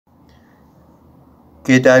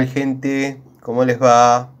¿Qué tal, gente? ¿Cómo les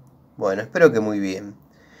va? Bueno, espero que muy bien.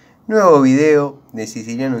 Nuevo video de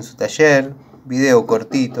Siciliano en su taller, video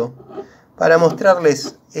cortito, para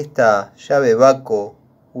mostrarles esta llave Bahco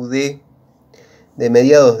UD de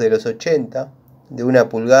mediados de los 80, de 1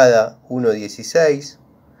 pulgada 1.16,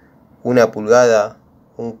 1 pulgada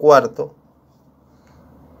 1/4,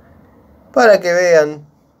 para que vean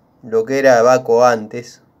lo que era Bahco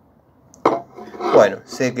antes. Bueno,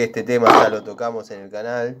 sé que este tema ya lo tocamos en el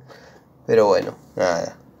canal, pero bueno,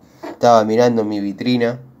 nada. Estaba mirando mi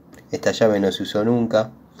vitrina, esta llave no se usó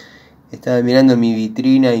nunca. Estaba mirando mi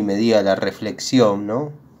vitrina y me medía la reflexión,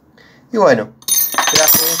 ¿no? Y bueno,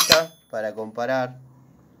 traje esta para comparar.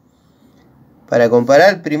 Para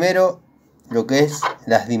comparar primero lo que es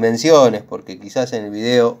las dimensiones, porque quizás en el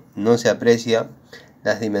video no se aprecia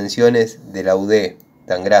las dimensiones de la UD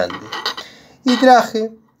tan grande. Y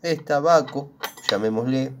traje esta Bahco,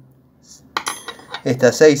 llamémosle,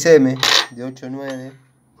 esta 6M de 8.9,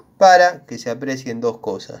 para que se aprecien dos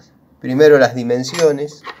cosas. Primero, las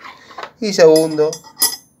dimensiones, y segundo,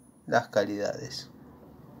 las calidades.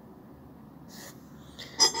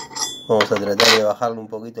 Vamos a tratar de bajarle un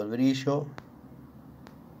poquito el brillo.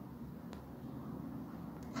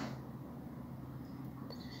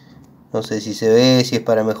 No sé si se ve, si es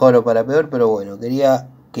para mejor o para peor, pero bueno, quería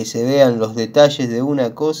que se vean los detalles de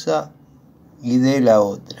una cosa y de la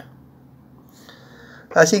otra.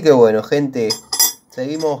 Así que bueno, gente,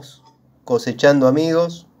 seguimos cosechando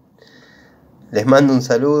amigos. Les mando un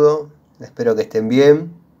saludo, espero que estén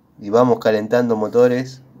bien y vamos calentando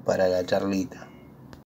motores para la charlita.